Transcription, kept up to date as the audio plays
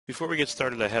Before we get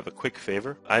started, I have a quick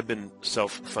favor. I've been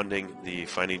self-funding the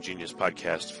Finding Genius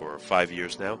podcast for 5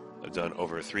 years now. I've done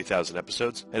over 3,000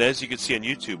 episodes. And as you can see on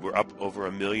YouTube, we're up over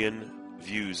 1 million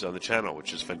views on the channel,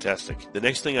 which is fantastic. The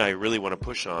next thing I really want to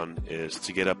push on is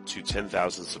to get up to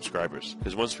 10,000 subscribers,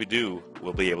 because once we do,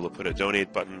 we'll be able to put a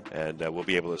donate button, and we'll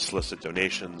be able to solicit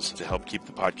donations to help keep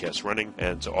the podcast running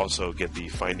and to also get the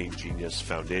Finding Genius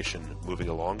Foundation moving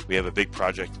along. We have a big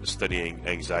project studying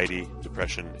anxiety,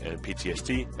 depression, and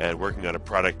PTSD, and working on a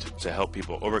product to help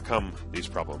people overcome these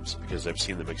problems, because I've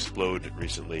seen them explode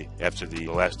recently after the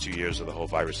last 2 years of the whole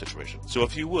virus situation. So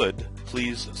if you would,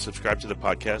 please subscribe to the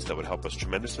podcast. That would help us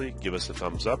tremendously. Give us a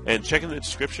thumbs up and check in the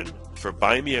description for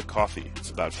Buy Me a Coffee. It's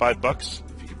about $5.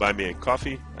 If you could buy me a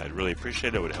coffee, I'd really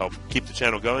appreciate it. It would help keep the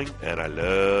channel going, and I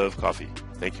love coffee.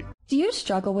 Thank you. Do you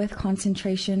struggle with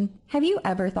concentration? Have you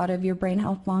ever thought of your brain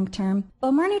health long term?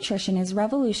 Bowmar Nutrition is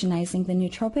revolutionizing the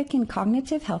nootropic and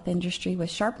cognitive health industry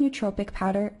with Sharp Nootropic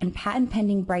Powder and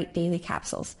patent-pending Bright Daily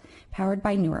Capsules, powered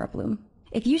by NeuroBloom.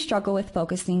 If you struggle with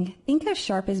focusing, think of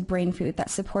Sharp as brain food that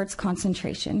supports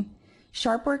concentration.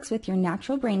 Sharp works with your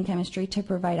natural brain chemistry to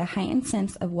provide a heightened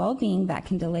sense of well-being that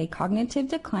can delay cognitive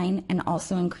decline and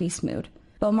also increase mood.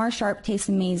 Bowmar Sharp tastes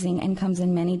amazing and comes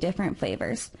in many different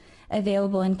flavors,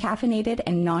 available in caffeinated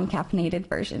and non-caffeinated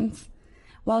versions.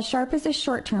 While Sharp is a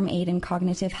short-term aid in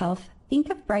cognitive health, think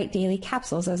of Bright Daily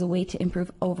Capsules as a way to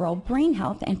improve overall brain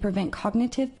health and prevent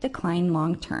cognitive decline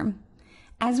long-term.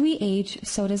 As we age,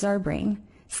 so does our brain.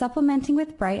 Supplementing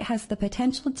with Bright has the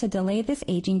potential to delay this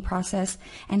aging process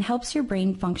and helps your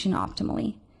brain function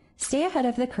optimally. Stay ahead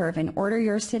of the curve and order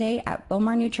yours today at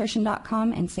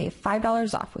bowmarnutrition.com and save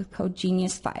 $5 off with code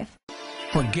GENIUS5.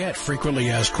 Forget frequently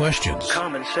asked questions,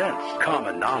 common sense,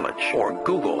 common knowledge, or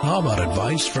Google. How about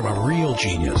advice from a real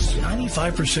genius?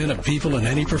 95% of people in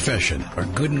any profession are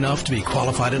good enough to be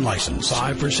qualified and licensed.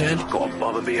 5% go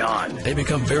above and beyond. They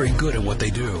become very good at what they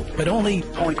do, but only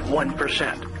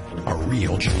 0.1% are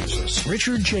real geniuses.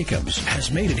 Richard Jacobs has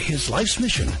made it his life's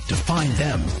mission to find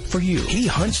them for you. He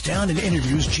hunts down and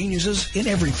interviews geniuses in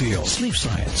every field: sleep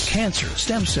science, cancer,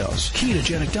 stem cells,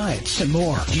 ketogenic diets, and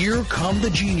more. Here come the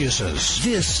geniuses.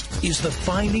 This is the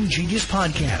Finding Genius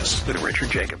Podcast with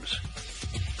Richard Jacobs.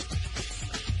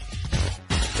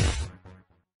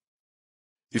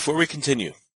 Before we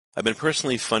continue, I've been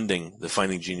personally funding the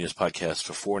Finding Genius podcast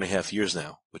for 4.5 years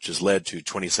now, which has led to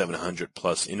 2,700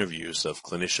 plus interviews of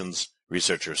clinicians,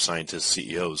 researchers, scientists,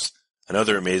 CEOs, and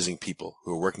other amazing people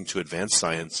who are working to advance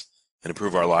science and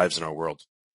improve our lives and our world.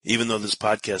 Even though this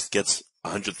podcast gets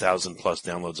 100,000 plus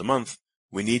downloads a month,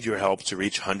 we need your help to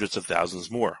reach hundreds of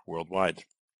thousands more worldwide.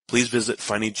 Please visit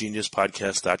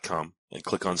findinggeniuspodcast.com and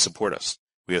click on Support Us.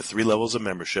 We have 3 levels of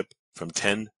membership from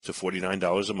 $10 to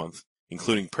 $49 a month,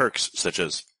 including perks such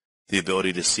as the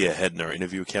ability to see ahead in our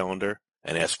interview calendar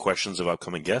and ask questions of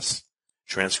upcoming guests,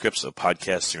 transcripts of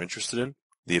podcasts you're interested in,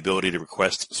 the ability to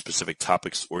request specific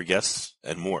topics or guests,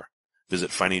 and more.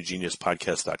 Visit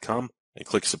findinggeniuspodcast.com and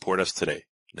click Support Us today.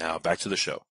 Now back to the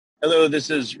show. Hello, this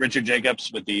is Richard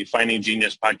Jacobs with the Finding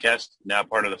Genius podcast, now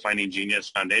part of the Finding Genius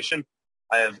Foundation.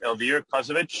 I have Elvir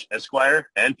Causevic, Esquire,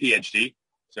 and PhD.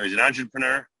 So he's an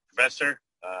entrepreneur, professor,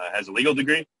 has a legal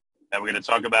degree. And we're going to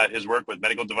talk about his work with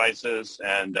medical devices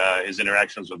and his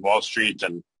interactions with Wall Street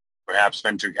and perhaps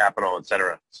venture capital, et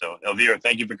cetera. So, Elvir,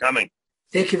 thank you for coming.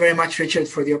 Thank you very much, Richard,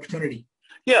 for the opportunity.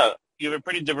 Yeah, you have a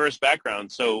pretty diverse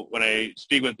background. So when I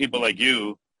speak with people like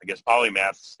you, I guess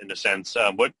polymaths in a sense,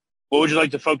 what would you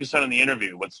like to focus on in the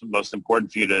interview? What's most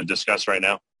important for you to discuss right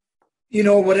now? You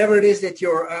know, whatever it is that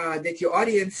your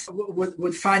audience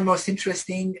would find most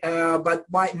interesting. But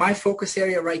my focus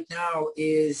area right now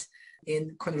is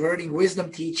in converting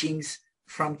wisdom teachings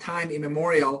from time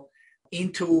immemorial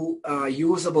into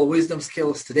usable wisdom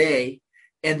skills today,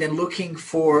 and then looking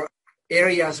for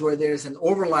areas where there's an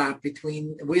overlap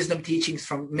between wisdom teachings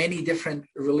from many different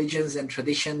religions and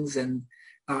traditions and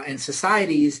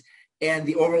societies, and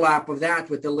the overlap of that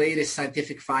with the latest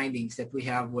scientific findings that we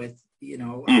have with,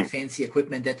 fancy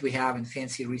equipment that we have and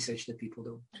fancy research that people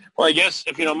do. Well, I guess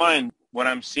if you don't mind, what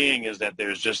I'm seeing is that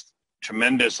there's just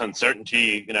tremendous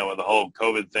uncertainty, with the whole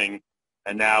COVID thing,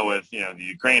 and now with, the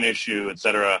Ukraine issue, et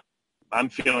cetera. I'm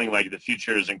feeling like the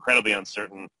future is incredibly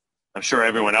uncertain. I'm sure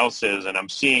everyone else is, and I'm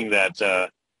seeing that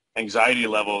anxiety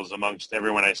levels amongst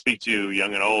everyone I speak to,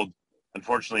 young and old,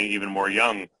 unfortunately even more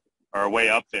young, are way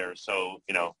up there. So,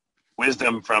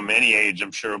 wisdom from any age,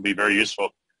 I'm sure, will be very useful.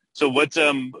 So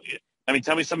tell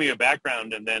me some of your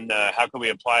background, and then how can we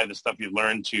apply the stuff you've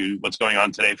learned to what's going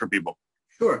on today for people?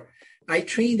 Sure. I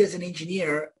trained as an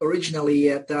engineer originally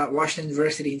at Washington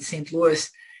University in St. Louis.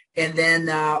 And then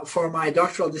for my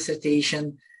doctoral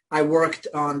dissertation, I worked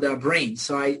on the brain.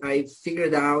 So I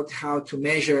figured out how to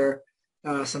measure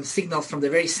some signals from the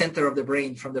very center of the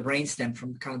brain, from the brainstem,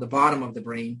 from kind of the bottom of the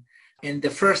brain. And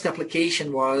the first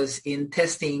application was in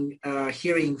testing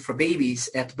hearing for babies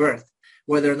at birth,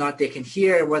 whether or not they can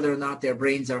hear, whether or not their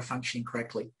brains are functioning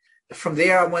correctly. From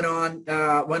there, I went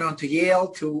on to Yale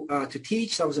to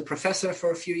teach. I was a professor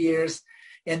for a few years.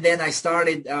 And then I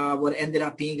started what ended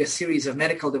up being a series of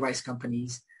medical device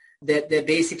companies that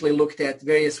basically looked at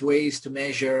various ways to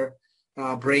measure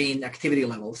brain activity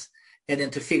levels. And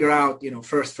then to figure out,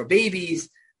 first for babies,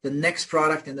 the next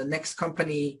product and the next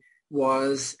company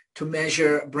was to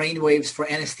measure brain waves for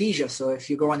anesthesia. So if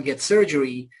you go and get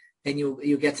surgery and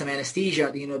you get some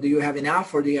anesthesia, do you have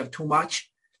enough or do you have too much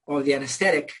of the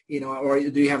anesthetic, or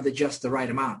do you have just the right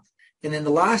amount? And then the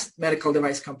last medical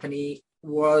device company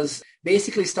was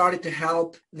basically started to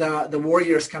help the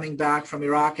warriors coming back from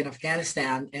Iraq and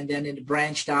Afghanistan, and then it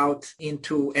branched out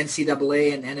into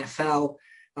NCAA and NFL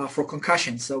for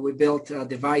concussion. So we built a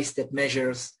device that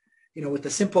measures, with a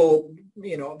simple,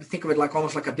 think of it like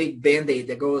almost like a big Band-Aid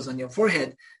that goes on your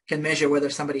forehead, can measure whether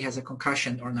somebody has a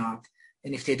concussion or not.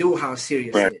 And if they do, how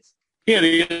serious it is. Yeah,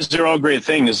 these are all great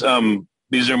things.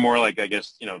 These are more like, I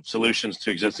guess, solutions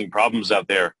to existing problems out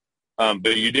there.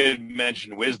 But you did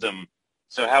mention wisdom.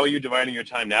 So how are you dividing your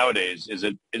time nowadays? Is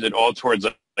it all towards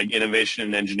like innovation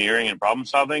and engineering and problem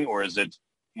solving, or is it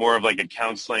more of like a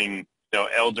counseling,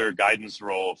 elder guidance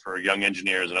role for young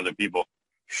engineers and other people?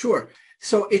 Sure.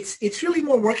 So it's really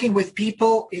more working with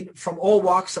people from all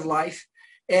walks of life.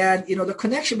 And, the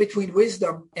connection between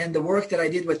wisdom and the work that I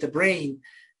did with the brain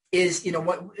is,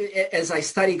 as I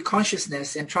studied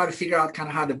consciousness and try to figure out kind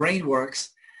of how the brain works,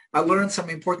 I learned some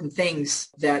important things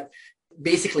that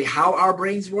basically how our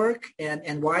brains work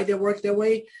and why they work that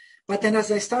way. But then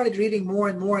as I started reading more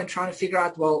and more and trying to figure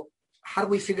out, well, how do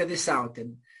we figure this out?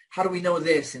 And how do we know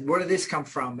this? And where did this come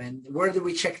from? And where do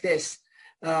we check this?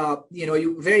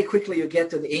 You very quickly you get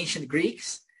to the ancient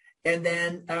Greeks. And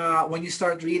then when you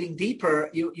start reading deeper,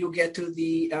 you get to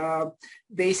the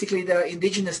basically the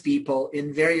indigenous people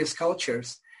in various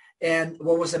cultures. And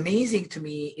what was amazing to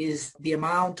me is the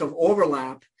amount of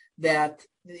overlap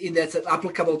that's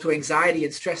applicable to anxiety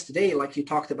and stress today, like you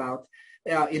talked about,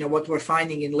 what we're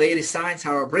finding in latest science,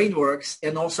 how our brain works,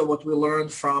 and also what we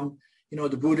learned from,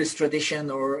 the Buddhist tradition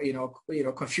or,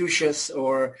 Confucius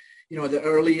or, the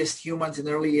earliest humans and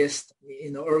earliest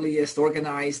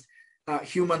organized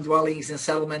human dwellings and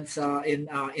settlements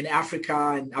in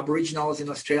Africa and Aboriginals in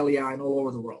Australia and all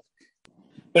over the world.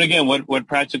 But again, what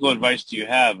practical advice do you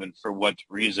have, and for what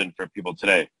reason for people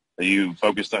today? Are you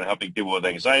focused on helping people with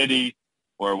anxiety,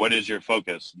 or what is your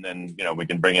focus? And then, we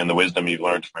can bring in the wisdom you've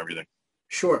learned from everything.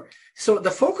 Sure. So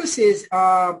the focus is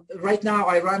right now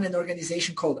I run an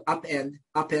organization called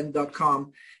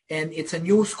upend.com, and it's a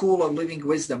new school of living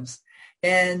wisdoms.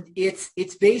 And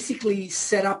it's basically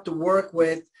set up to work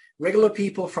with regular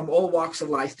people from all walks of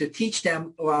life to teach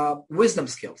them wisdom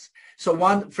skills. So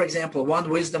one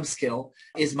wisdom skill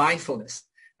is mindfulness,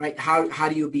 right? How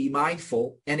do you be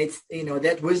mindful? And it's,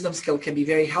 that wisdom skill can be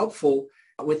very helpful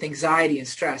with anxiety and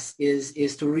stress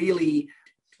is to really,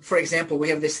 for example, we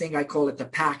have this thing, I call it the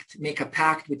pact, make a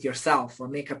pact with yourself or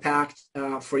make a pact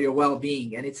for your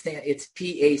well-being. And it's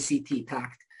PACT,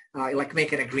 pact, like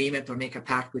make an agreement or make a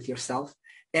pact with yourself.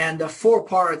 And the 4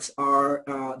 parts are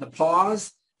the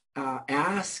pause,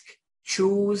 ask,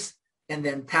 choose, and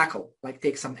then tackle, like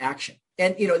take some action.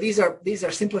 And, these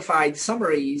are simplified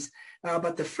summaries,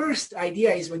 but the first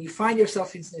idea is when you find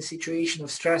yourself in a situation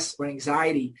of stress or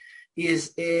anxiety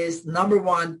is number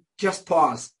one, just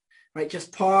pause, right?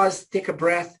 Just pause, take a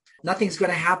breath. Nothing's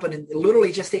going to happen. And it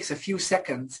literally just takes a few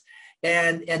seconds.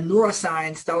 And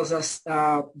neuroscience tells us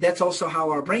that's also how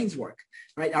our brains work,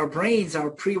 right? Our brains are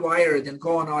pre-wired and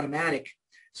go on automatic.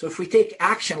 So if we take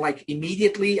action like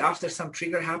immediately after some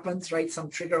trigger happens, right? Some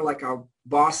trigger like our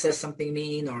boss says something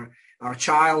mean, or our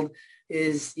child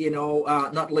is,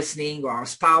 not listening, or our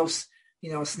spouse,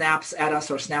 snaps at us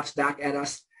or snaps back at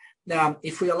us. Now,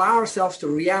 if we allow ourselves to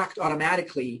react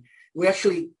automatically, we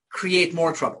actually create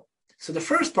more trouble. So the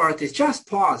first part is just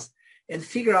pause and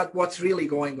figure out what's really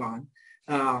going on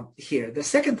here. The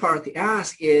second part, the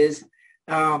ask, is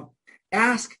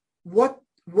ask what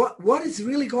is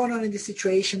really going on in this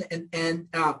situation, and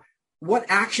what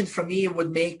action for me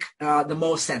would make the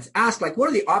most sense. Ask, like, what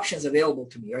are the options available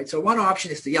to me, right? So one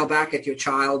option is to yell back at your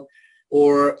child,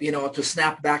 or, to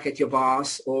snap back at your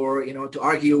boss, or, to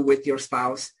argue with your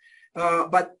spouse.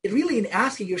 But really in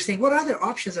asking, you're saying, what other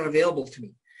options are available to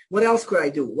me? What else could I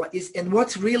do?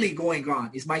 What's really going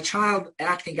on? Is my child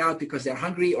acting out because they're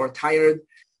hungry or tired,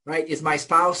 right? Is my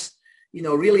spouse,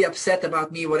 really upset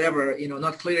about me, whatever,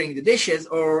 not clearing the dishes,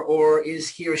 or is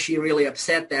he or she really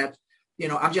upset that,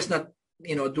 I'm just not,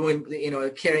 doing,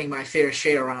 carrying my fair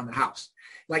share around the house.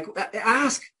 Like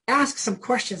ask some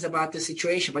questions about the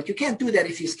situation, but you can't do that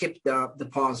if you skip the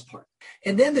pause part.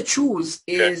 And then the choose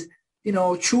is,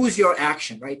 choose your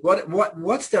action, right?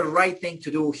 What's the right thing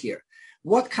to do here?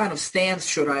 What kind of stance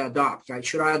should I adopt, right?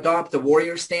 Should I adopt the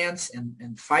warrior stance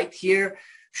and fight here?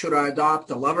 Should I adopt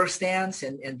the lover stance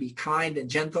and be kind and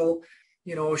gentle?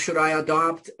 Should I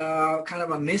adopt kind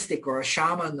of a mystic or a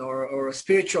shaman or a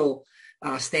spiritual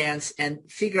stance and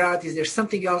figure out, is there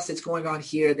something else that's going on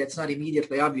here that's not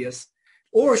immediately obvious?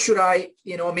 Or should I,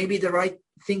 maybe the right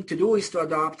thing to do is to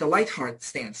adopt a light heart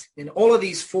stance. And all of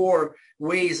these four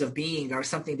ways of being are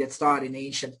something that's taught in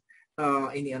ancient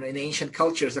in ancient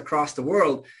cultures across the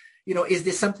world. Is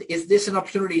this an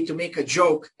opportunity to make a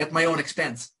joke at my own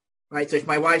expense? Right. So if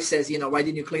my wife says, why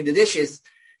didn't you clean the dishes?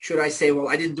 Should I say, well,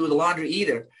 I didn't do the laundry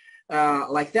either?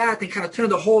 Like that, and kind of turn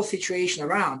the whole situation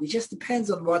around. It just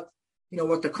depends on what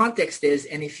the context is.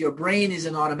 And if your brain is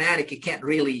an automatic, it can't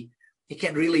really,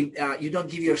 you don't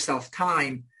give yourself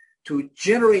time to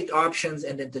generate options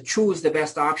and then to choose the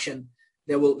best option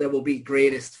that will be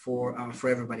greatest for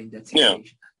everybody in that situation.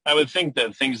 Yeah. I would think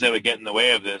that things that would get in the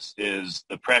way of this is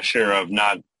the pressure of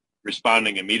not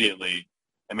responding immediately.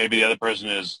 And maybe the other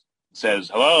person says,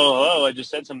 hello, I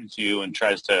just said something to you, and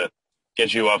tries to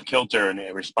get you off kilter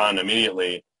and respond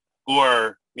immediately.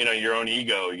 Or, your own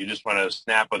ego, you just want to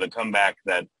snap with a comeback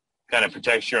that kind of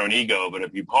protects your own ego. But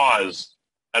if you pause,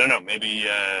 I don't know, maybe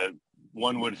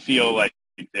one would feel like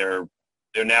they're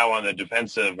now on the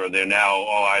defensive, or they're now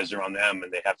all eyes are on them,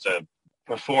 and they have to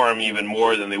perform even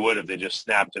more than they would if they just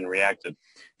snapped and reacted.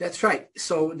 That's right.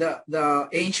 So the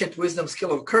ancient wisdom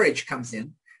skill of courage comes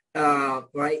in.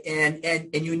 Right.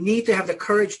 And you need to have the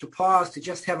courage to pause, to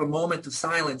just have a moment of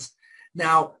silence.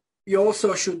 Now, you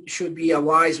also should be a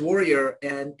wise warrior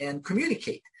and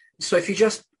communicate. So if you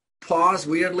just pause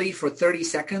weirdly for 30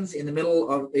 seconds in the middle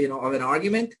of, of an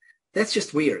argument, that's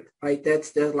just weird, right?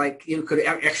 That's like, you could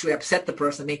actually upset the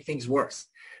person, make things worse.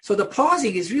 So the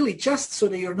pausing is really just so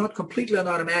that you're not completely on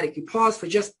automatic. You pause for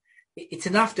it's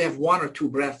enough to have one or two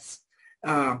breaths.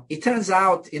 It turns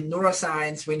out in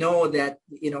neuroscience, we know that,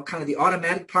 kind of the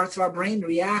automatic parts of our brain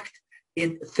react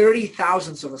in 30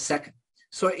 thousandths of a second.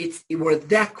 So we're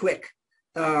that quick.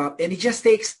 And it just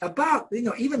takes about,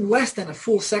 even less than a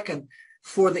full second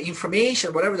for the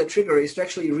information, whatever the trigger is, to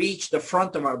actually reach the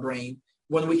front of our brain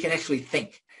when we can actually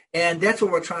think. And that's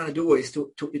what we're trying to do, is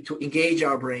to engage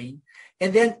our brain.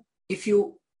 And then if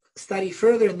you study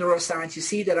further in neuroscience, you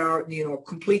see that our,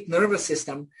 complete nervous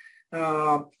system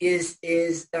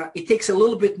it takes a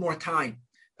little bit more time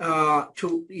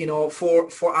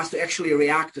for us to actually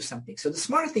react to something. So the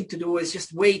smart thing to do is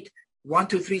just wait 1,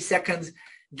 2, 3 seconds,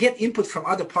 get input from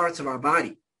other parts of our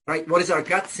body, right? What is our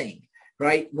gut saying,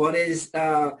 right? What is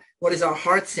our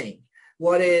heart saying?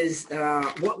 What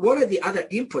are the other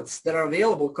inputs that are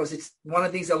available? Because it's one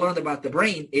of the things I learned about the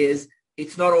brain is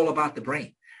it's not all about the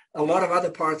brain. A lot of other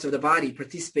parts of the body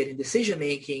participate in decision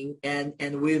making,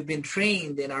 and we've been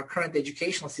trained in our current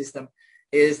educational system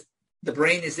is the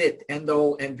brain is it, end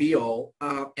all and be all.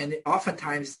 And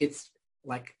oftentimes it's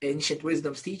like ancient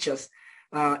wisdoms teach us,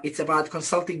 it's about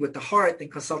consulting with the heart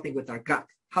and consulting with our gut.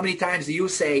 How many times do you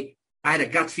say, I had a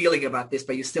gut feeling about this,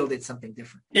 but you still did something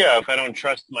different? Yeah, if I don't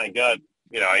trust my gut,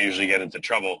 I usually get into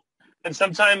trouble. And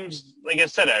sometimes, like I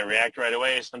said, I react right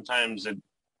away. Sometimes a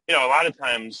lot of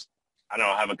times, I don't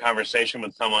know, have a conversation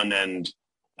with someone, and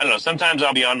I don't know, sometimes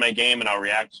I'll be on my game and I'll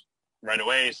react right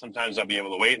away. Sometimes I'll be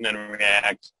able to wait and then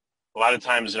react. A lot of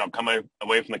times, I'll come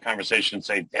away from the conversation and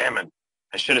say, damn it,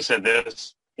 I should have said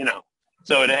this,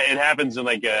 So it happens in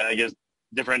I guess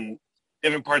different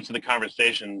parts of the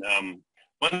conversation.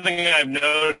 One thing I've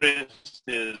noticed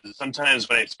is sometimes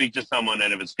when I speak to someone,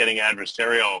 and if it's getting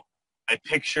adversarial, I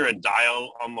picture a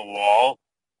dial on the wall,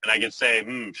 and I can say,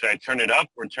 should I turn it up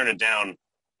or turn it down?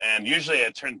 And usually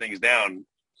I turn things down.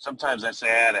 Sometimes I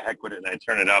say, the heck with it, and I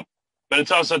turn it up. But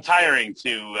it's also tiring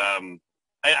to,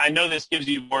 I know this gives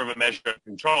you more of a measure of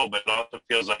control, but it also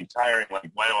feels like tiring.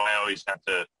 Like, why do I always have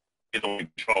to be the one in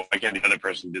control? Why can't the other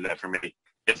person do that for me?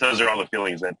 Yes, those are all the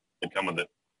feelings that come with it.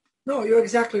 No, you're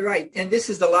exactly right. And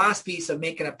this is the last piece of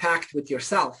making a pact with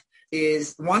yourself,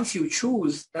 is once you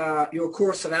choose your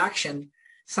course of action,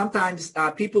 sometimes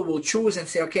people will choose and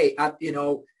say, okay,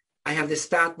 I have this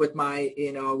spat with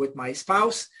my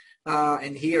spouse,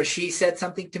 and he or she said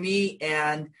something to me,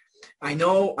 and I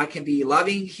know I can be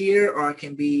loving here, or I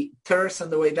can be terse on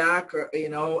the way back, or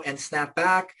and snap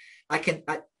back. I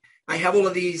have all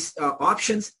of these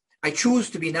options. I choose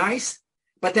to be nice,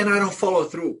 but then I don't follow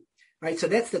through. right? So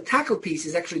that's the tackle piece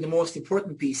is actually the most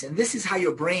important piece. And this is how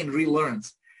your brain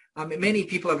relearns. Many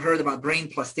people have heard about brain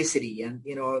plasticity, and,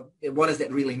 what does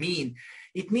that really mean?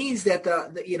 It means that,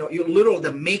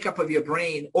 the makeup of your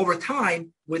brain over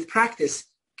time with practice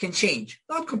can change.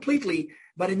 Not completely,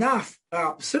 but enough.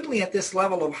 Certainly at this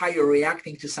level of how you're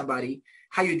reacting to somebody,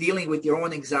 how you're dealing with your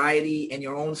own anxiety and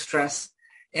your own stress.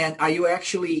 And are you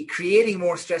actually creating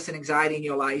more stress and anxiety in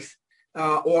your life?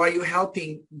 Or are you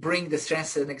helping bring the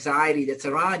stress and anxiety that's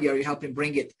around you? Are you helping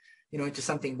bring it, into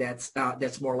something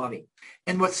that's more loving?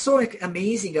 And what's so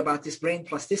amazing about this brain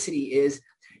plasticity is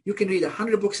you can read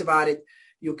 100 books about it.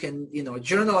 You can,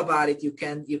 journal about it. You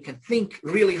can think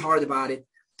really hard about it,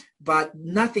 but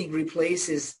nothing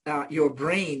replaces your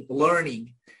brain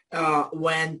learning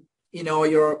when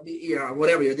you're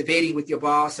debating with your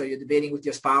boss, or you're debating with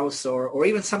your spouse, or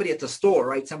even somebody at the store,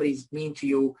 right? Somebody's mean to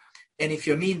you. And if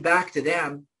you're mean back to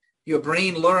them, your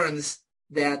brain learns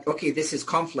that, okay, this is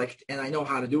conflict and I know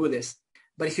how to do this.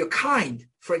 But if you're kind,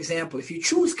 for example, if you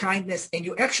choose kindness and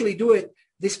you actually do it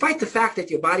despite the fact that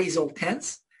your body is all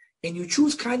tense, and you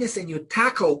choose kindness and you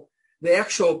tackle the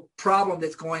actual problem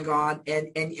that's going on,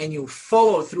 and you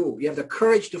follow through, you have the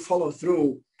courage to follow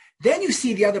through, then you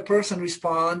see the other person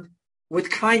respond with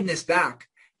kindness back.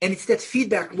 And it's that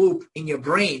feedback loop in your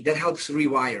brain that helps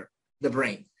rewire the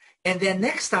brain. And then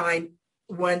next time,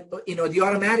 when, the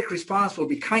automatic response will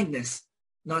be kindness,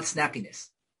 not snappiness,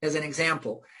 as an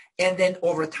example. And then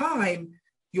over time,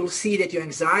 you'll see that your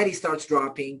anxiety starts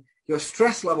dropping, your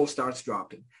stress level starts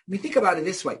dropping. I mean, think about it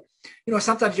this way.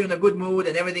 Sometimes you're in a good mood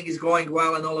and everything is going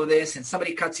well and all of this, and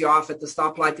somebody cuts you off at the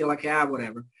stoplight, you're like,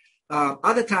 whatever.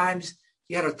 Other times,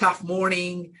 you had a tough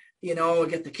morning,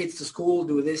 get the kids to school,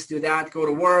 do this, do that, go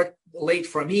to work, late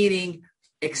for a meeting.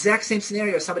 Exact same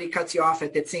scenario, somebody cuts you off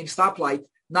at that same stoplight.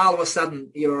 Now all of a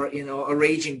sudden you're, a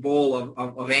raging ball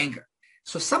of anger.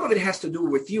 So some of it has to do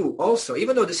with you also,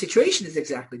 even though the situation is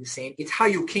exactly the same, it's how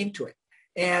you came to it.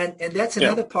 And that's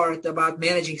another part about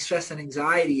managing stress and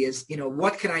anxiety is,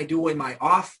 what can I do in my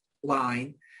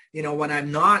offline, when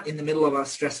I'm not in the middle of a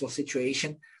stressful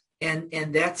situation?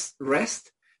 And that's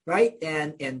rest, right?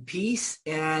 And peace.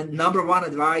 And number one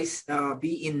advice,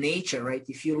 be in nature, right?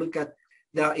 If you look at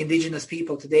the indigenous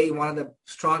people today, one of the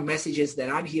strong messages that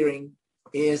I'm hearing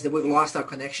is that we've lost our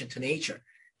connection to nature.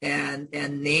 And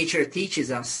nature teaches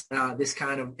us this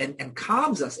kind of, and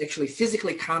calms us, actually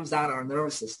physically calms down our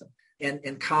nervous system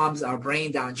and calms our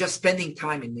brain down, just spending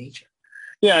time in nature.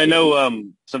 Yeah, I know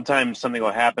sometimes something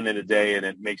will happen in a day and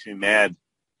it makes me mad.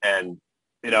 And,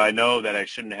 I know that I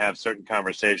shouldn't have certain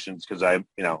conversations because I'm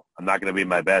not going to be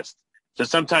my best. So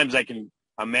sometimes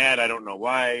I'm mad. I don't know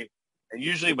why. And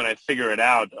usually when I figure it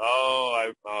out,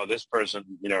 this person,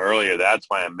 earlier, that's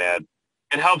why I'm mad.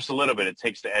 It helps a little bit. It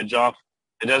takes the edge off.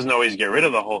 It doesn't always get rid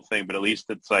of the whole thing, but at least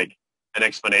it's like an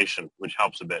explanation, which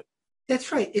helps a bit.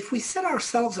 That's right. If we set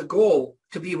ourselves a goal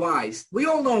to be wise, we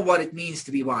all know what it means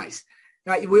to be wise.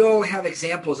 Right? We all have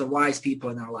examples of wise people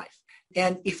in our life.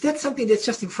 And if that's something that's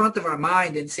just in front of our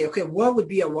mind and say, okay, what would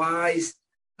be a wise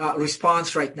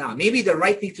response right now? Maybe the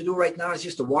right thing to do right now is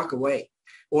just to walk away.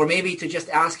 Or maybe to just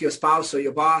ask your spouse or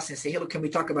your boss and say, hey, look, can we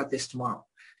talk about this tomorrow?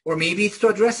 Or maybe it's to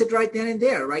address it right then and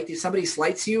there, right? If somebody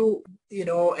slights you,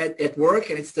 at work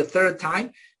and it's the third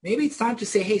time, maybe it's time to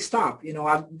say, hey, stop.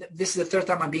 This is the third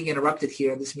time I'm being interrupted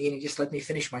here in this meeting. Just let me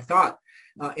finish my thought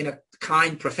in a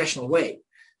kind, professional way,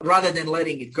 rather than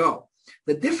letting it go.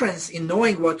 The difference in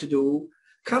knowing what to do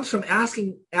comes from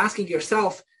asking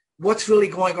yourself what's really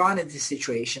going on in this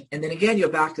situation. And then again, you're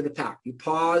back to the pack. You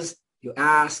pause, you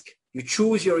ask, you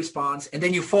choose your response, and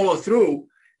then you follow through.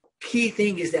 Key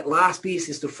thing is that last piece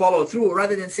is to follow through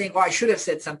rather than saying, I should have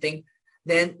said something.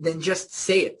 Then just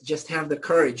say it. Just have the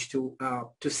courage to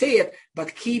say it,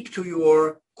 but keep to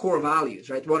your core values,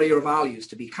 right? What are your values?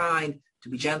 To be kind, to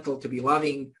be gentle, to be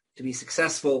loving, to be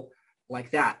successful,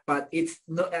 like that. But it's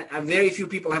very few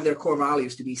people have their core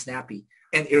values to be snappy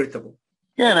and irritable.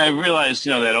 Yeah, and I realized,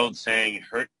 that old saying,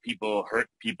 hurt people hurt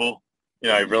people.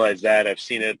 I realized that. I've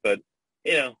seen it, but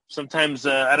sometimes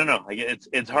I don't know.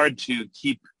 It's hard to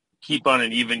keep on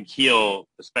an even keel,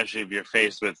 especially if you're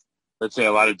faced with, let's say,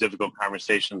 a lot of difficult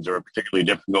conversations or a particularly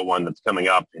difficult one that's coming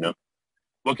up.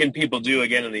 What can people do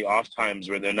again in the off times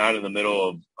where they're not in the middle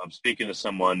of speaking to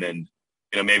someone and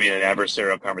maybe in an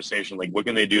adversarial conversation? Like, what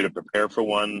can they do to prepare for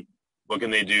one? What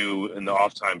can they do in the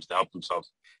off times to help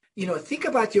themselves? Think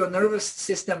about your nervous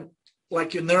system,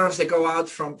 like your nerves that go out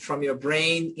from your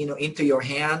brain, into your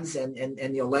hands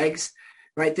and your legs,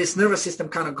 right? This nervous system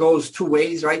kind of goes two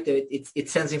ways, right? It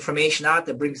sends information out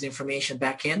that brings information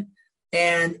back in.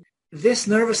 And this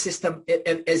nervous system,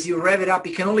 as you rev it up,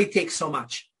 it can only take so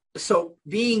much. So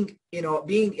being in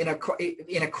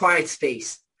a quiet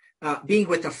space, being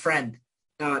with a friend,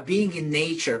 being in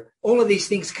nature, all of these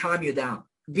things calm you down.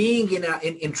 Being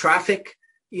in traffic,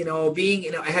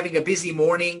 having a busy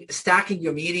morning, stacking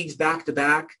your meetings back to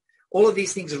back, all of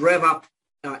these things rev up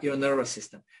your nervous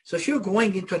system. So if you're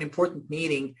going into an important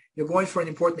meeting, you're going for an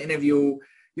important interview,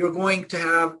 you're going to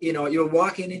have, you're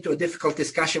walking into a difficult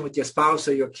discussion with your spouse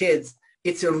or your kids,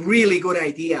 it's a really good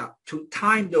idea to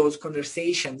time those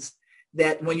conversations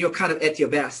that when you're kind of at your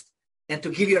best, and to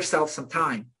give yourself some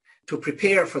time to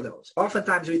prepare for those.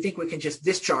 Oftentimes we think we can just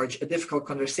discharge a difficult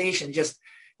conversation.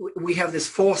 We have this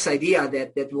false idea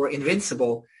that we're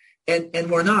invincible, and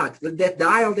we're not. That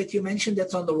dial that you mentioned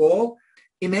that's on the wall,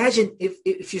 imagine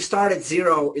if you start at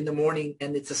 0 in the morning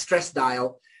and it's a stress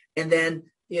dial, and then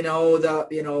getting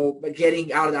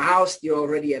out of the house, you're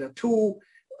already at a 2,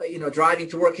 driving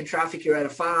to work in traffic, you're at a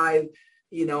 5,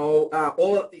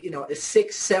 a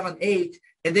 6, 7, 8,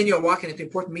 and then you're walking into an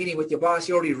important meeting with your boss,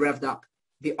 you're already revved up.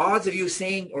 The odds of you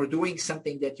saying or doing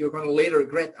something that you're going to later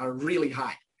regret are really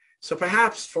high. So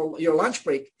perhaps for your lunch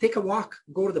break, take a walk,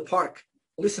 go to the park,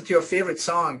 listen to your favorite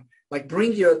song, like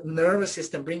bring your nervous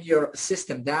system, bring your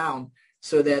system down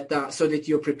so that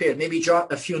you're prepared. Maybe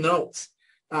jot a few notes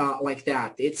like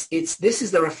that. This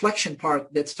is the reflection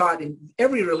part that's taught in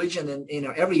every religion and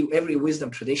every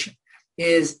wisdom tradition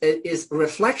is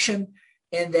reflection,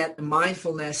 and that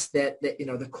mindfulness, that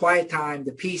the quiet time,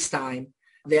 the peace time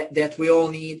that we all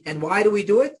need. And why do we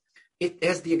do it? It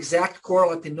has the exact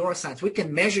correlate in neuroscience. We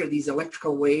can measure these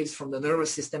electrical waves from the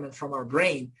nervous system and from our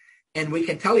brain, and we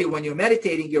can tell you when you're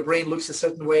meditating, your brain looks a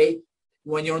certain way.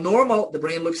 When you're normal, the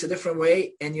brain looks a different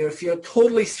way, and if you're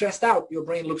totally stressed out, your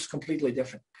brain looks completely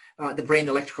different. The brain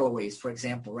electrical waves, for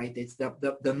example, right? It's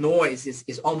the noise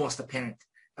is almost apparent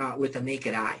with the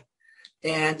naked eye.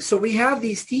 And so we have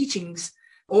these teachings.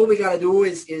 All we got to do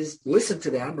is listen to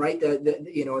them, right?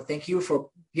 Thank you for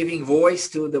giving voice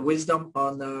to the wisdom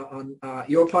on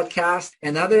your podcast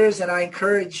and others. And I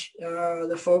encourage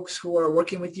the folks who are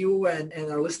working with you and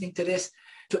are listening to this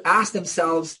to ask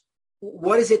themselves,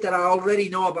 what is it that I already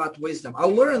know about wisdom?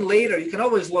 I'll learn later. You can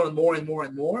always learn more and more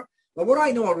and more. But what I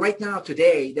know right now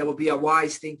today, that will be a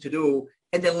wise thing to do.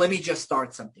 And then let me just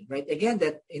start something, right? Again,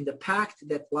 that in the pact,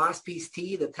 that last piece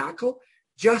T, the tackle,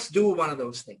 just do one of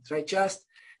those things, right? Just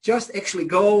actually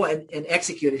go and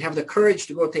execute it. Have the courage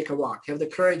to go take a walk. Have the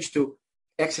courage to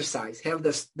exercise. Have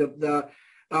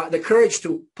the courage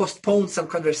to postpone some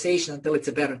conversation until it's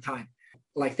a better time,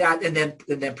 like that, and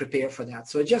then prepare for that.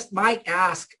 So just my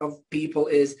ask of people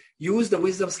is use the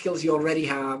wisdom skills you already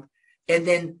have, and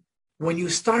then when you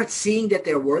start seeing that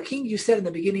they're working, you said in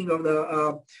the beginning of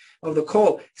the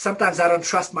call, sometimes I don't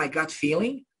trust my gut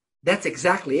feeling. That's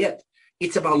exactly it.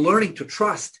 It's about learning to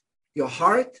trust your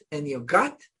heart and your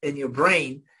gut and your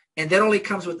brain, and that only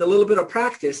comes with a little bit of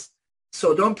practice.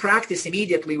 So don't practice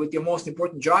immediately with your most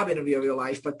important job interview of your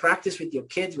life, but practice with your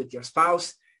kids, with your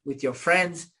spouse, with your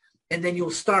friends, and then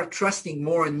you'll start trusting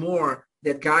more and more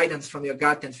that guidance from your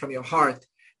gut and from your heart.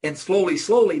 And slowly,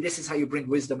 this is how you bring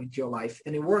wisdom into your life.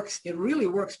 And it works. It really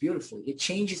works beautifully. It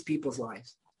changes people's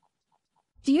lives.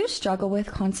 Do you struggle with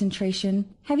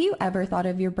concentration? Have you ever thought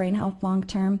of your brain health long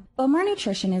term? Bomar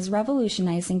Nutrition is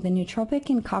revolutionizing the nootropic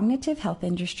and cognitive health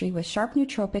industry with Sharp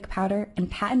nootropic powder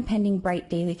and patent-pending Bright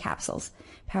daily capsules,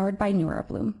 powered by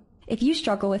NeuroBloom. If you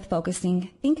struggle with focusing,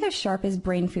 think of Sharp as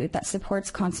brain food that supports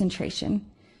concentration.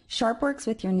 Sharp works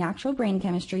with your natural brain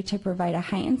chemistry to provide a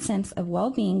heightened sense of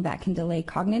well-being that can delay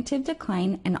cognitive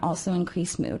decline and also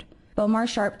increase mood. Bomar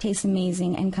Sharp tastes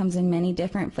amazing and comes in many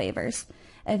different flavors,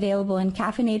 available in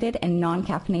caffeinated and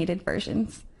non-caffeinated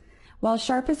versions. While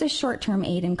Sharp is a short-term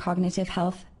aid in cognitive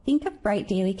health, think of Bright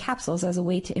Daily Capsules as a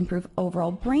way to improve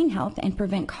overall brain health and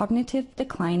prevent cognitive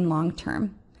decline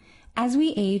long-term. As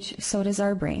we age, so does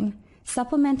our brain.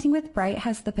 Supplementing with Bright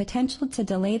has the potential to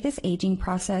delay this aging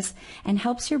process and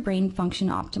helps your brain function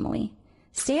optimally.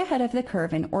 Stay ahead of the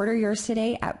curve and order yours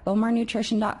today at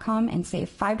BomarNutrition.com and save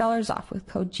 $5 off with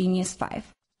code GENIUS5.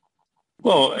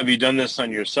 Well, have you done this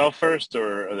on yourself first,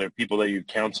 or are there people that you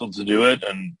counseled to do it?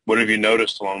 And what have you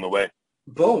noticed along the way?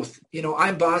 Both.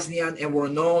 I'm Bosnian, and we're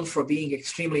known for being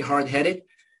extremely hard-headed.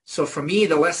 So for me,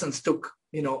 the lessons took,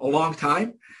 a long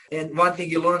time. And one thing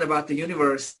you learn about the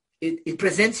universe, it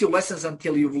presents you lessons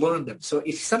until you've learned them. So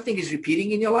if something is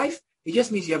repeating in your life, it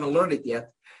just means you haven't learned it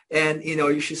yet. And,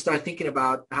 you should start thinking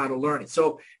about how to learn it.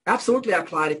 So absolutely, I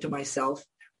applied it to myself.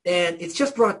 And it's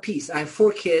just brought peace. I have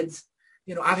 4 kids.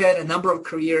 I've had a number of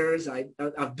careers.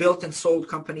 I've built and sold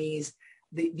companies.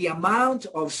 The amount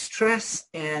of stress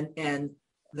and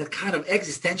the kind of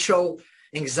existential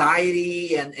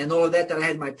anxiety and all of that I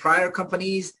had in my prior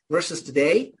companies versus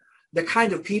today, the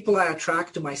kind of people I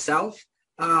attract to myself.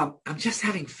 I'm just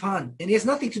having fun, and it has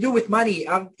nothing to do with money.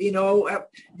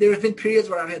 There have been periods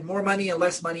where I've had more money and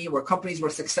less money, where companies were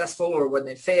successful or when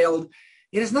they failed.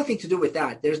 It has nothing to do with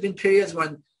that. There's been periods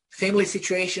when family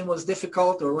situation was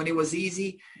difficult or when it was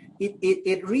easy.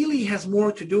 It really has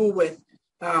more to do with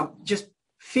just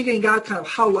figuring out kind of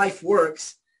how life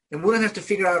works, and we don't have to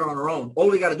figure it out on our own.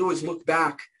 All we got to do is look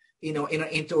back,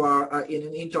 into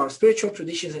our spiritual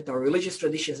traditions, into our religious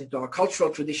traditions, into our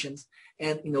cultural traditions,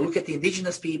 and look at the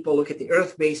indigenous people, look at the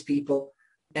earth-based people,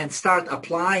 and start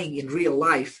applying in real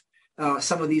life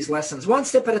some of these lessons, one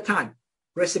step at a time.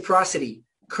 Reciprocity,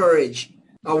 courage,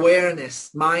 awareness,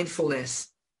 mindfulness,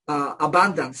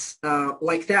 abundance,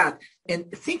 like that.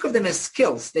 And think of them as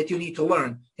skills that you need to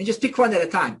learn, and just pick one at a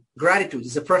time. Gratitude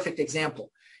is a perfect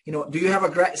example. Do you have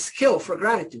a skill for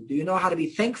gratitude? Do you know how to be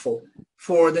thankful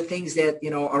for the things that,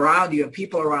 around you and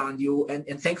people around you,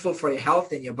 and thankful for your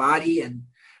health and your body and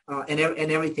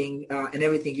everything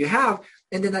you have?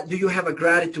 And then do you have a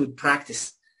gratitude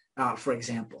practice, for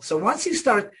example? So once you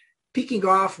start picking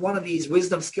off one of these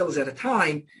wisdom skills at a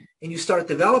time and you start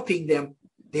developing them,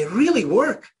 they really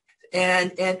work.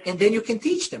 And then you can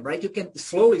teach them, right? You can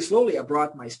slowly. I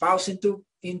brought my spouse into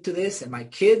this and my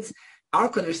kids. Our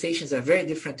conversations are very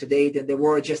different today than they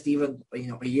were just even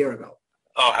a year ago.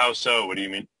 Oh, how so? What do you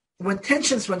mean? When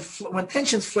tensions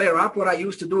flare up, what I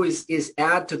used to do is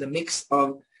add to the mix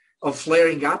of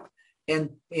flaring up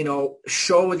and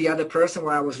show the other person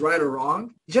where I was right or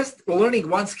wrong. Just learning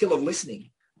one skill of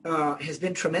listening has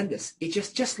been tremendous. It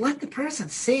just let the person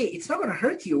say. It's not going to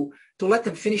hurt you to let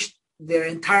them finish their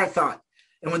entire thought.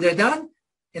 And when they're done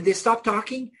and they stop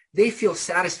talking, they feel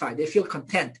satisfied. They feel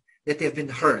content that they've been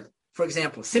heard. For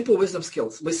example, simple wisdom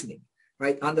skills, listening,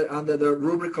 right? Under the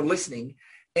rubric of listening.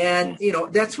 And,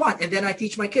 that's one. And then I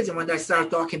teach my kids. And when I start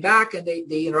talking back and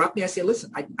they interrupt me, I say,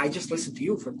 listen, I just listened to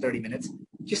you for 30 minutes.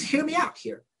 Just hear me out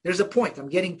here. There's a point. I'm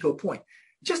getting to a point.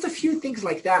 Just a few things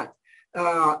like that.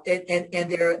 And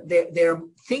there are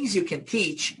things you can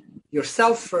teach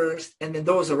yourself first and then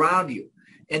those around you.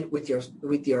 And with your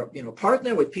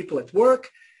partner, with people at work.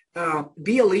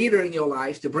 Be a leader in your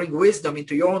life to bring wisdom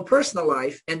into your own personal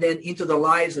life and then into the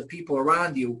lives of people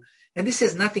around you. And this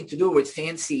has nothing to do with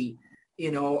fancy,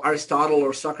 Aristotle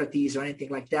or Socrates or anything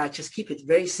like that. Just keep it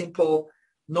very simple,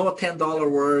 no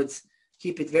 $10 words.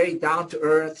 Keep it very down to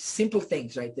earth, simple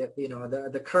things, right?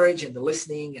 The courage and the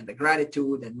listening and the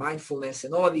gratitude and mindfulness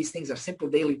and all of these things are simple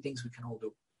daily things we can all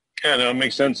do. Yeah, that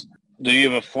makes sense. Do you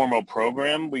have a formal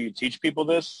program where you teach people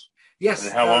this? Yes.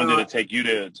 And how long did it take you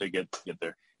to get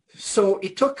there? So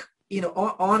it took,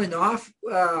 on and off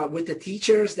with the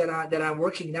teachers that I'm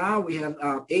working now. We have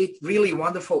 8 really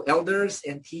wonderful elders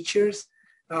and teachers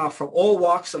from all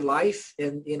walks of life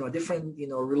and, different,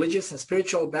 religious and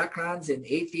spiritual backgrounds and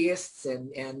atheists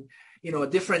and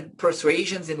different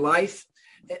persuasions in life.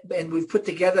 And we've put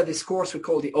together this course we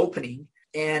call the Opening,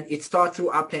 and it's taught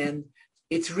through Append.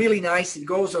 It's really nice. It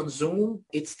goes on Zoom.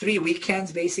 It's 3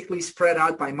 weekends basically spread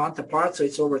out by month apart. So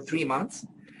it's over 3 months.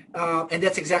 And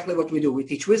that's exactly what we do. We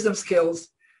teach wisdom skills,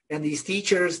 and these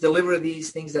teachers deliver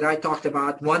these things that I talked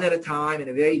about one at a time in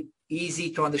a very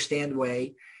easy to understand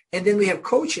way. And then we have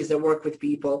coaches that work with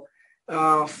people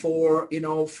for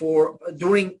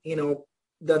during,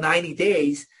 the 90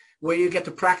 days where you get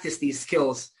to practice these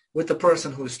skills with the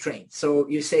person who's trained. So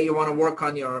you say you want to work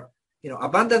on your,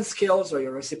 abundance skills or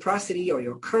your reciprocity or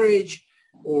your courage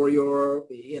or your,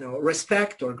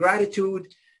 respect or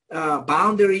gratitude,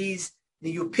 boundaries.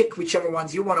 You pick whichever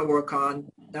ones you want to work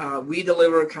on. We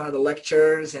deliver kind of the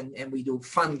lectures and we do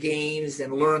fun games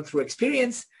and learn through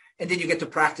experience. And then you get to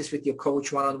practice with your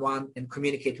coach one-on-one and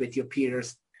communicate with your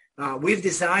peers. We've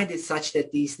designed it such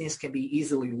that these things can be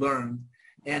easily learned.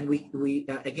 And we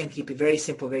again, keep it very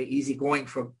simple, very easy going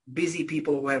for busy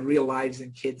people who have real lives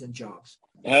and kids and jobs.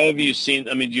 How have you seen,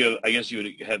 I guess you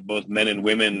would have both men and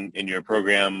women in your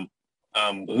program.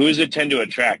 Who does it tend to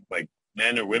attract? Like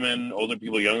men or women, older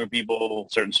people, younger people,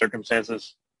 certain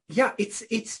circumstances? Yeah,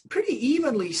 it's pretty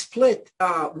evenly split.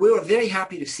 We were very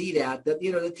happy to see that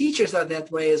the teachers are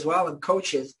that way as well and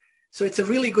coaches. So it's a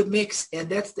really good mix. And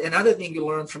that's another thing you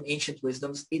learn from ancient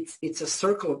wisdoms. It's a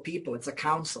circle of people. It's a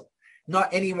council.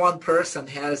 Not any one person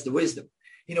has the wisdom.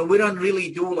 We don't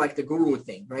really do like the guru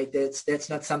thing, right? That's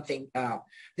not something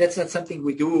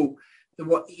we do.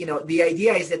 The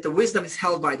idea is that the wisdom is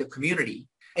held by the community.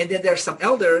 And then there are some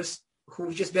elders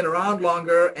who've just been around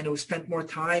longer and who spent more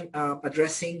time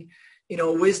addressing,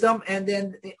 wisdom. And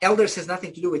then elders has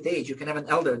nothing to do with age. You can have an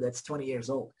elder that's 20 years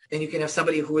old. And you can have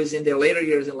somebody who is in their later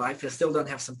years in life and still don't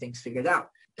have some things figured out.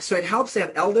 So it helps to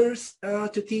have elders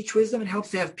to teach wisdom. It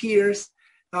helps to have peers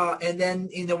And then,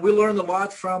 we learn a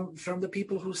lot from the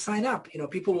people who sign up.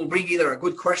 People will bring either a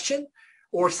good question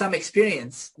or some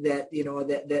experience that,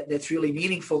 that's really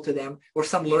meaningful to them, or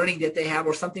some learning that they have,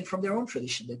 or something from their own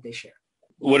tradition that they share.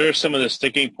 What are some of the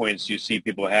sticking points you see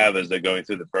people have as they're going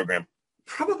through the program?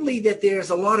 Probably that there's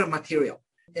a lot of material.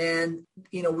 And,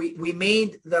 we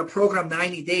made the program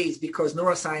 90 days because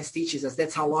neuroscience teaches us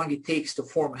that's how long it takes to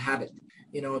form a habit,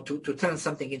 to turn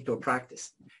something into a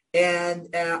practice. And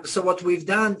so what we've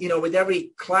done, with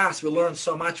every class, we learn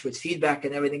so much with feedback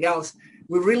and everything else.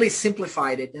 We really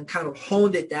simplified it and kind of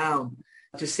honed it down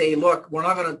to say, look, we're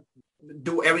not going to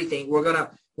do everything. We're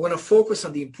going to focus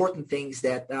on the important things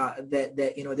that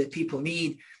people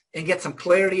need, and get some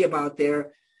clarity about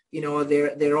their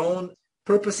own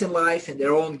purpose in life and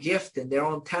their own gift and their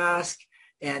own task,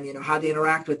 and how they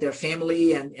interact with their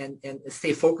family, and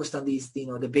stay focused on these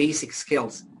the basic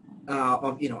skills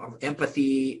of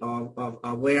empathy, of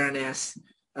awareness,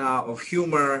 of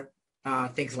humor,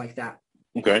 things like that.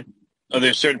 Okay. Are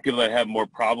there certain people that have more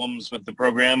problems with the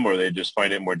program, or they just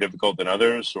find it more difficult than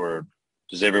others, or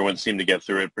does everyone seem to get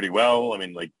through it pretty well? I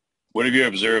mean, what have you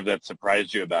observed that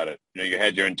surprised you about it? You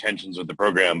had your intentions with the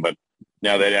program, but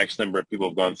now that X number of people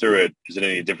have gone through it, is it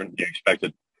any different than you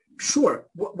expected? Sure.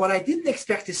 What I didn't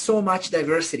expect is so much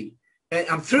diversity, and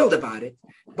I'm thrilled about it.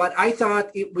 But I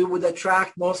thought we would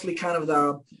attract mostly kind of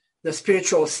the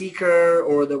spiritual seeker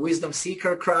or the wisdom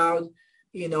seeker crowd,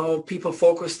 people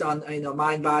focused on,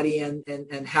 mind, body,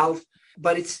 and health.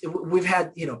 But we've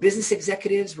had, business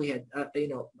executives, we had,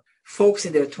 folks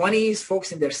in their 20s,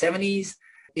 folks in their 70s.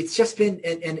 It's just been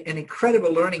an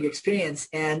incredible learning experience.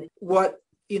 And what,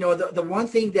 the one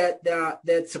thing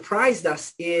that surprised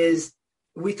us is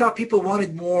we thought people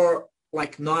wanted more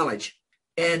knowledge.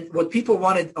 And what people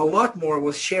wanted a lot more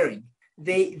was sharing.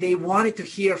 They wanted to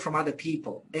hear from other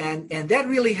people. And that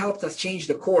really helped us change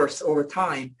the course over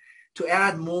time to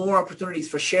add more opportunities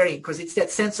for sharing, because it's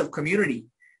that sense of community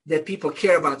that people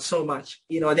care about so much.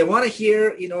 They want to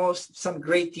hear, some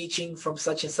great teaching from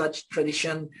such and such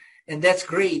tradition, and that's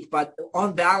great. But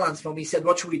on balance, when we said,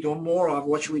 what should we do more of,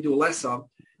 what should we do less of,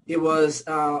 it was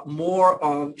more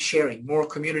of sharing, more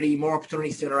community, more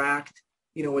opportunities to interact,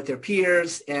 with their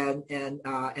peers, and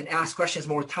ask questions,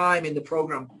 more time in the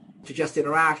program to just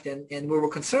interact. And we were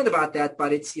concerned about that,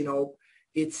 but it's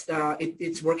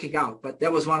working out. But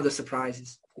that was one of the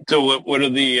surprises. So what do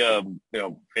the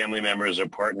family members or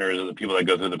partners or the people that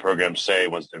go through the program say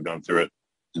once they've gone through it?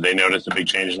 Do they notice a big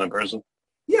change in the person?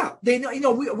 Yeah, they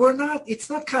know. We're not. It's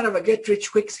not kind of a get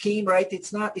rich quick scheme, right?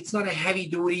 It's not a heavy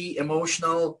duty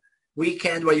emotional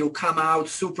weekend where you come out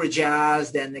super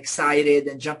jazzed and excited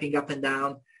and jumping up and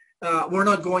down. We're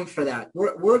not going for that.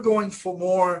 We're going for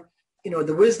more,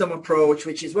 the wisdom approach,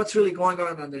 which is what's really going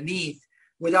on underneath,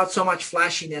 without so much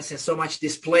flashiness and so much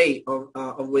display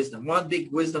of wisdom. One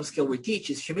big wisdom skill we teach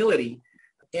is humility.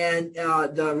 And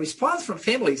the response from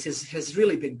families has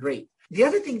really been great. The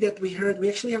other thing that we heard, we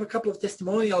actually have a couple of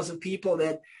testimonials of people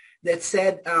that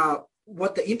said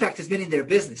what the impact has been in their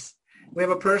business. We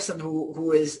have a person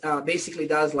who is basically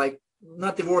does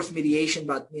not divorce mediation,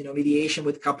 but mediation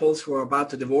with couples who are about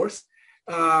to divorce.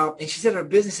 And she said her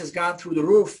business has gone through the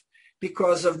roof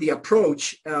because of the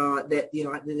approach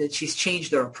that she's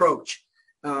changed her approach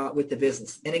with the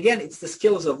business. And again, it's the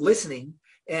skills of listening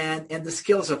and the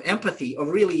skills of empathy, of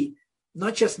really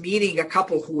not just meeting a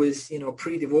couple who is,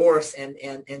 pre-divorce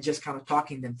and just kind of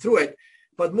talking them through it,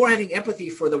 but more having empathy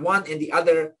for the one and the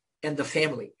other and the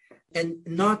family, and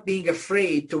not being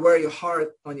afraid to wear your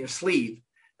heart on your sleeve,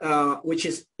 which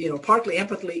is, partly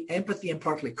empathy and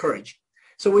partly courage.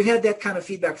 So we've had that kind of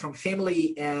feedback from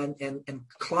family and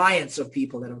clients of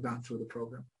people that have gone through the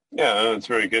program. Yeah, that's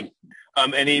very good.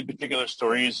 Any particular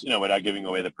stories, without giving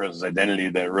away the person's identity,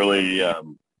 that really,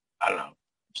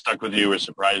 stuck with you or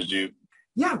surprised you?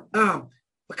 Yeah, a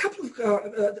couple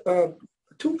of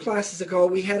 2 classes ago,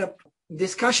 we had a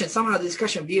discussion. Somehow the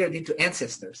discussion veered into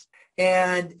ancestors,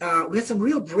 and we had some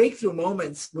real breakthrough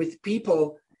moments with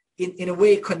people in a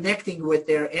way connecting with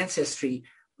their ancestry.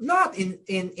 Not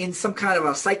in some kind of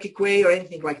a psychic way or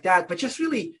anything like that, but just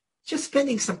really just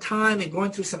spending some time and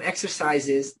going through some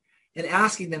exercises and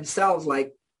asking themselves,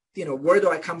 where do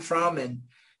I come from, and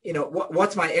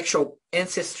what's my actual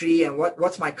ancestry, and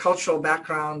what's my cultural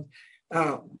background.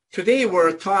 Today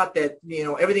we're taught that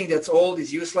everything that's old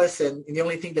is useless, and the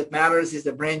only thing that matters is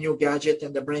the brand new gadget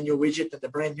and the brand new widget and the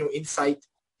brand new insight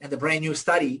and the brand new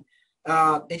study.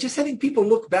 And just having people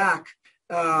look back.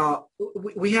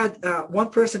 We had one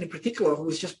person in particular who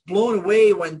was just blown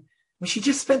away when she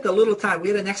just spent a little time. We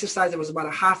had an exercise that was about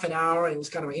a half an hour, and it was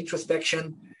kind of an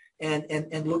introspection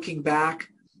and looking back.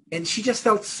 And she just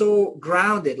felt so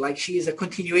grounded, like she is a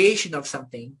continuation of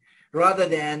something rather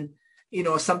than,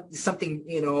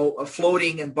 something,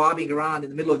 floating and bobbing around in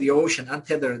the middle of the ocean,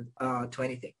 untethered to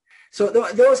anything. So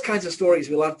those kinds of stories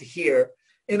we love to hear.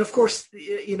 And of course,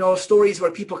 stories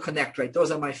where people connect, right?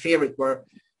 Those are my favorite,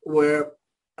 where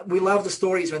we love the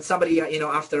stories when somebody,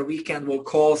 after a weekend will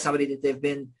call somebody that they've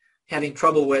been having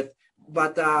trouble with.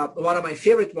 But one of my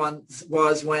favorite ones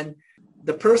was when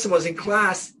the person was in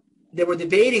class, they were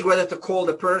debating whether to call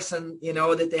the person,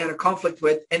 that they had a conflict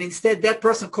with. And instead that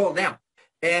person called them.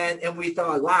 And we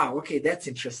thought, wow, okay, that's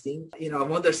interesting. I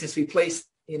wonder, since we placed,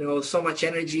 so much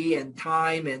energy and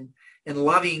time and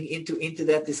loving into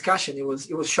that discussion, it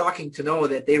was shocking to know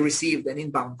that they received an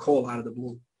inbound call out of the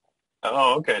blue.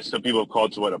 Oh, okay. So people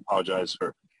called to apologize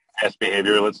for past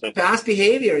behavior, let's say? Past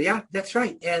behavior, yeah, that's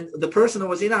right. And the person who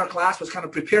was in our class was kind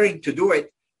of preparing to do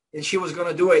it. And she was going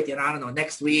to do it, I don't know,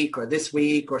 next week or this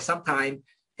week or sometime.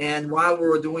 And while we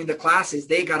were doing the classes,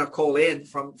 they got a call in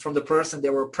from the person they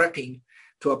were prepping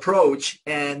to approach.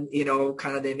 And,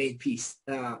 kind of they made peace,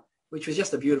 which was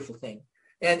just a beautiful thing.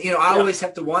 And, I always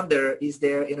have to wonder, is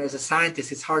there, as a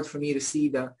scientist, it's hard for me to see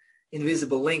the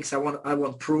invisible links. I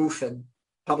want proof and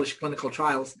publish clinical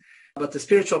trials. But the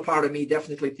spiritual part of me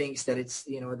definitely thinks that it's,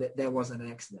 that wasn't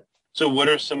an accident. So what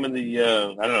are some of the,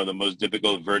 the most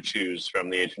difficult virtues from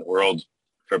the ancient world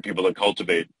for people to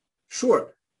cultivate?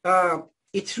 Sure.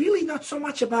 It's really not so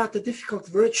much about the difficult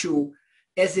virtue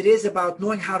as it is about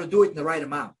knowing how to do it in the right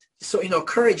amount. So,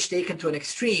 courage taken to an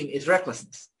extreme is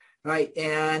recklessness, right?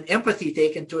 And empathy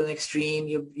taken to an extreme,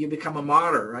 you become a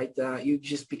martyr, right? You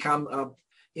just become,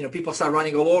 people start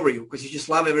running all over you because you just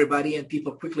love everybody, and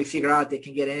people quickly figure out they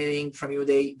can get anything from you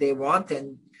they want,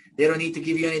 and they don't need to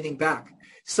give you anything back.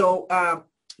 So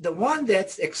the one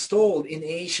that's extolled in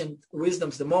ancient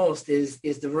wisdoms the most is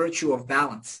the virtue of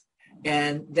balance.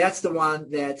 And that's the one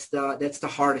that's the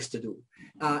hardest to do.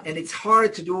 And it's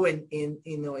hard to do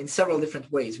in several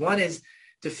different ways. One is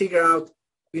to figure out,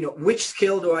 which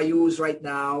skill do I use right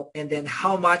now, and then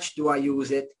how much do I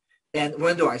use it, and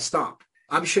when do I stop?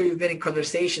 I'm sure you've been in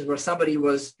conversations where somebody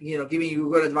was, giving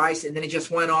you good advice, and then it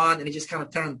just went on and it just kind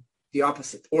of turned the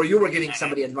opposite. Or you were giving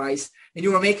somebody advice and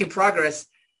you were making progress,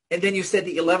 and then you said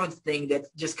the 11th thing that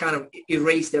just kind of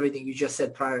erased everything you just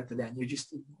said prior to that. You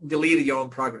just deleted your own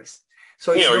progress.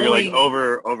 So it's or you're like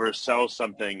oversell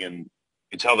something, and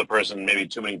you tell the person maybe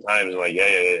too many times, like,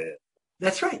 yeah.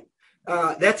 That's right.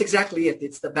 That's exactly it.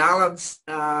 It's the balance.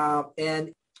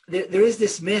 And there is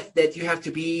this myth that you have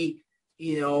to be,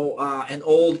 an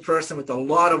old person with a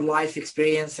lot of life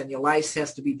experience, and your life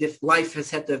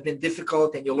has had to have been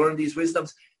difficult, and you learn these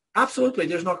wisdoms. Absolutely,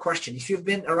 there's no question. If you've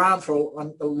been around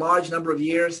for a large number of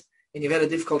years and you've had a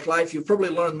difficult life, you've probably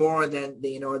learned more than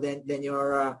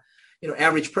your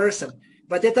average person.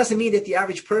 But that doesn't mean that the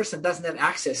average person doesn't have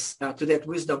access to that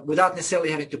wisdom without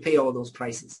necessarily having to pay all those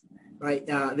prices, right?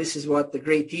 This is what the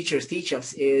great teachers teach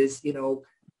us is,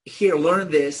 here,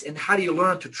 learn this. And how do you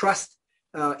learn to trust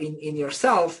in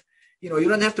yourself? You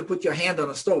don't have to put your hand on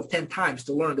a stove 10 times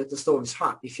to learn that the stove is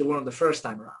hot if you learn the first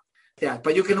time around.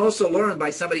 But you can also learn by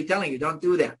somebody telling you, don't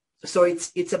do that. So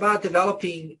it's about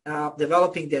developing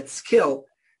that skill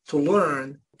to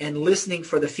learn and listening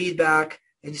for the feedback,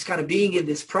 and just kind of being in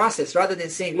this process rather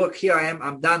than saying, look, here I am,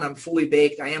 I'm done, I'm fully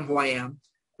baked, I am who I am.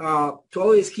 To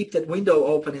always keep that window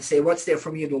open and say, what's there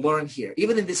for me to learn here?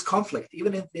 Even in this conflict,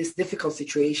 even in this difficult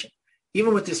situation,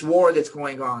 even with this war that's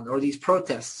going on, or these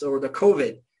protests, or the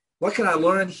COVID, what can I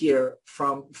learn here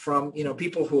from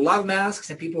people who love masks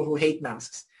and people who hate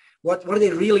masks? What are they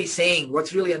really saying?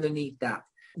 What's really underneath that?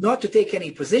 Not to take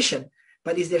any position,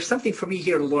 but is there something for me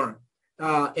here to learn?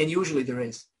 And usually there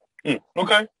is.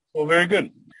 Okay. Well, very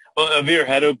good. Well, Elvir,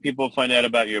 how do people find out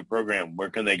about your program? Where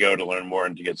can they go to learn more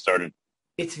and to get started?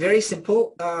 It's very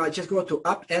simple. Just go to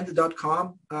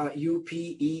upend.com,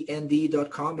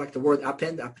 upend.com, like the word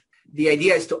upend. The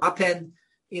idea is to upend,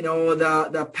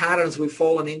 the patterns we've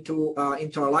fallen into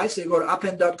our lives. So you go to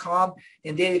upend.com,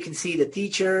 and there you can see the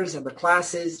teachers and the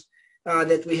classes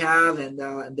that we have, and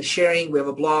the sharing. We have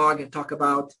a blog and talk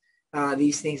about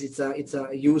these things. It's a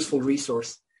useful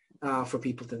resource for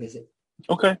people to visit.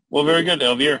 Okay. Well, very good,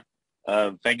 Elvir.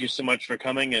 Thank you so much for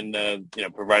coming and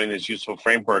providing this useful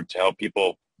framework to help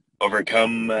people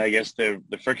overcome, I guess, the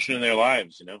friction in their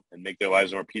lives, and make their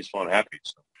lives more peaceful and happy.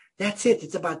 So. That's it.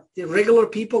 It's about the regular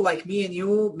people like me and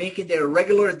you making their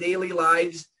regular daily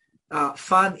lives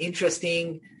fun,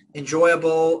 interesting,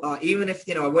 enjoyable. Even if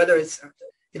whether it's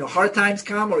hard times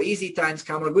come or easy times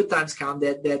come or good times come,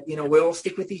 that we all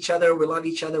stick with each other, we love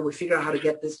each other, we figure out how to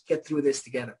get through this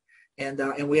together.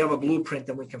 And we have a blueprint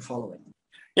and we can follow it.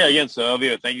 Yeah, again, so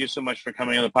Elvir, thank you so much for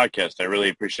coming on the podcast. I really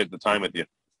appreciate the time with you.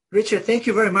 Richard, thank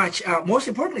you very much. Most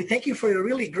importantly, thank you for your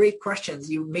really great questions.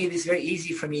 You made this very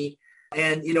easy for me.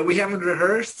 And, we haven't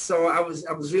rehearsed, so I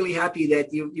was really happy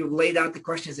that you laid out the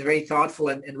questions in a very thoughtful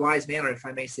and wise manner, if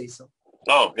I may say so.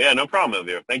 Oh, yeah, no problem,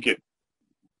 Elvir. Thank you.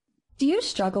 Do you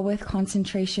struggle with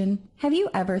concentration? Have you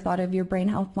ever thought of your brain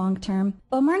health long term?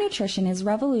 Bowmar Nutrition is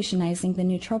revolutionizing the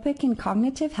nootropic and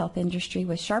cognitive health industry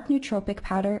with sharp nootropic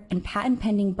powder and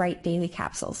patent-pending bright daily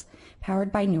capsules,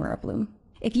 powered by NeuroBloom.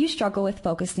 If you struggle with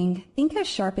focusing, think of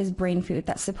Sharp as brain food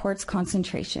that supports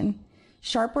concentration.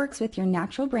 Sharp works with your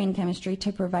natural brain chemistry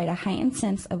to provide a heightened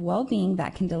sense of well-being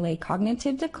that can delay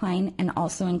cognitive decline and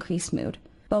also increase mood.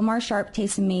 Bowmar Sharp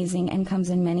tastes amazing and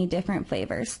comes in many different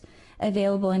flavors,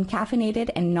 available in caffeinated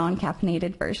and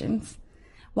non-caffeinated versions.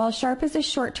 While Sharp is a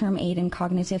short-term aid in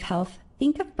cognitive health,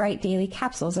 think of Bright Daily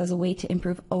Capsules as a way to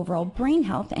improve overall brain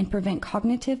health and prevent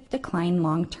cognitive decline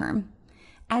long-term.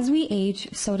 As we age,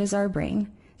 so does our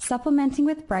brain. Supplementing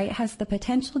with Bright has the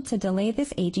potential to delay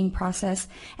this aging process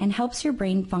and helps your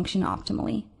brain function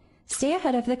optimally. Stay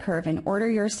ahead of the curve and order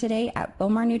yours today at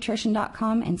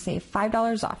bowmarnutrition.com and save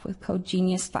 $5 off with code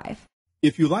GENIUS5.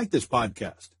 If you like this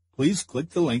podcast, please click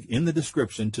the link in the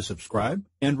description to subscribe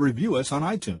and review us on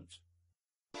iTunes.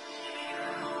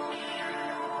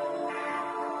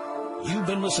 You've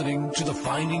been listening to the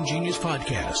Finding Genius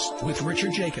podcast with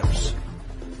Richard Jacobs.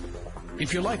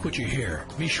 If you like what you hear,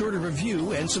 be sure to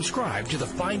review and subscribe to the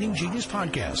Finding Genius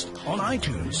podcast on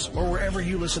iTunes or wherever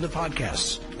you listen to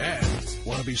podcasts. And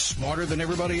want to be smarter than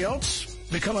everybody else?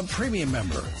 Become a premium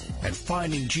member at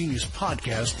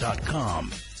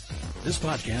findinggeniuspodcast.com. This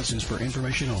podcast is for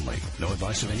information only. No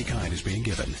advice of any kind is being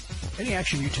given. Any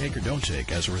action you take or don't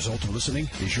take as a result of listening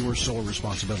is your sole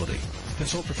responsibility.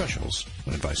 Consult professionals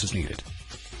when advice is needed.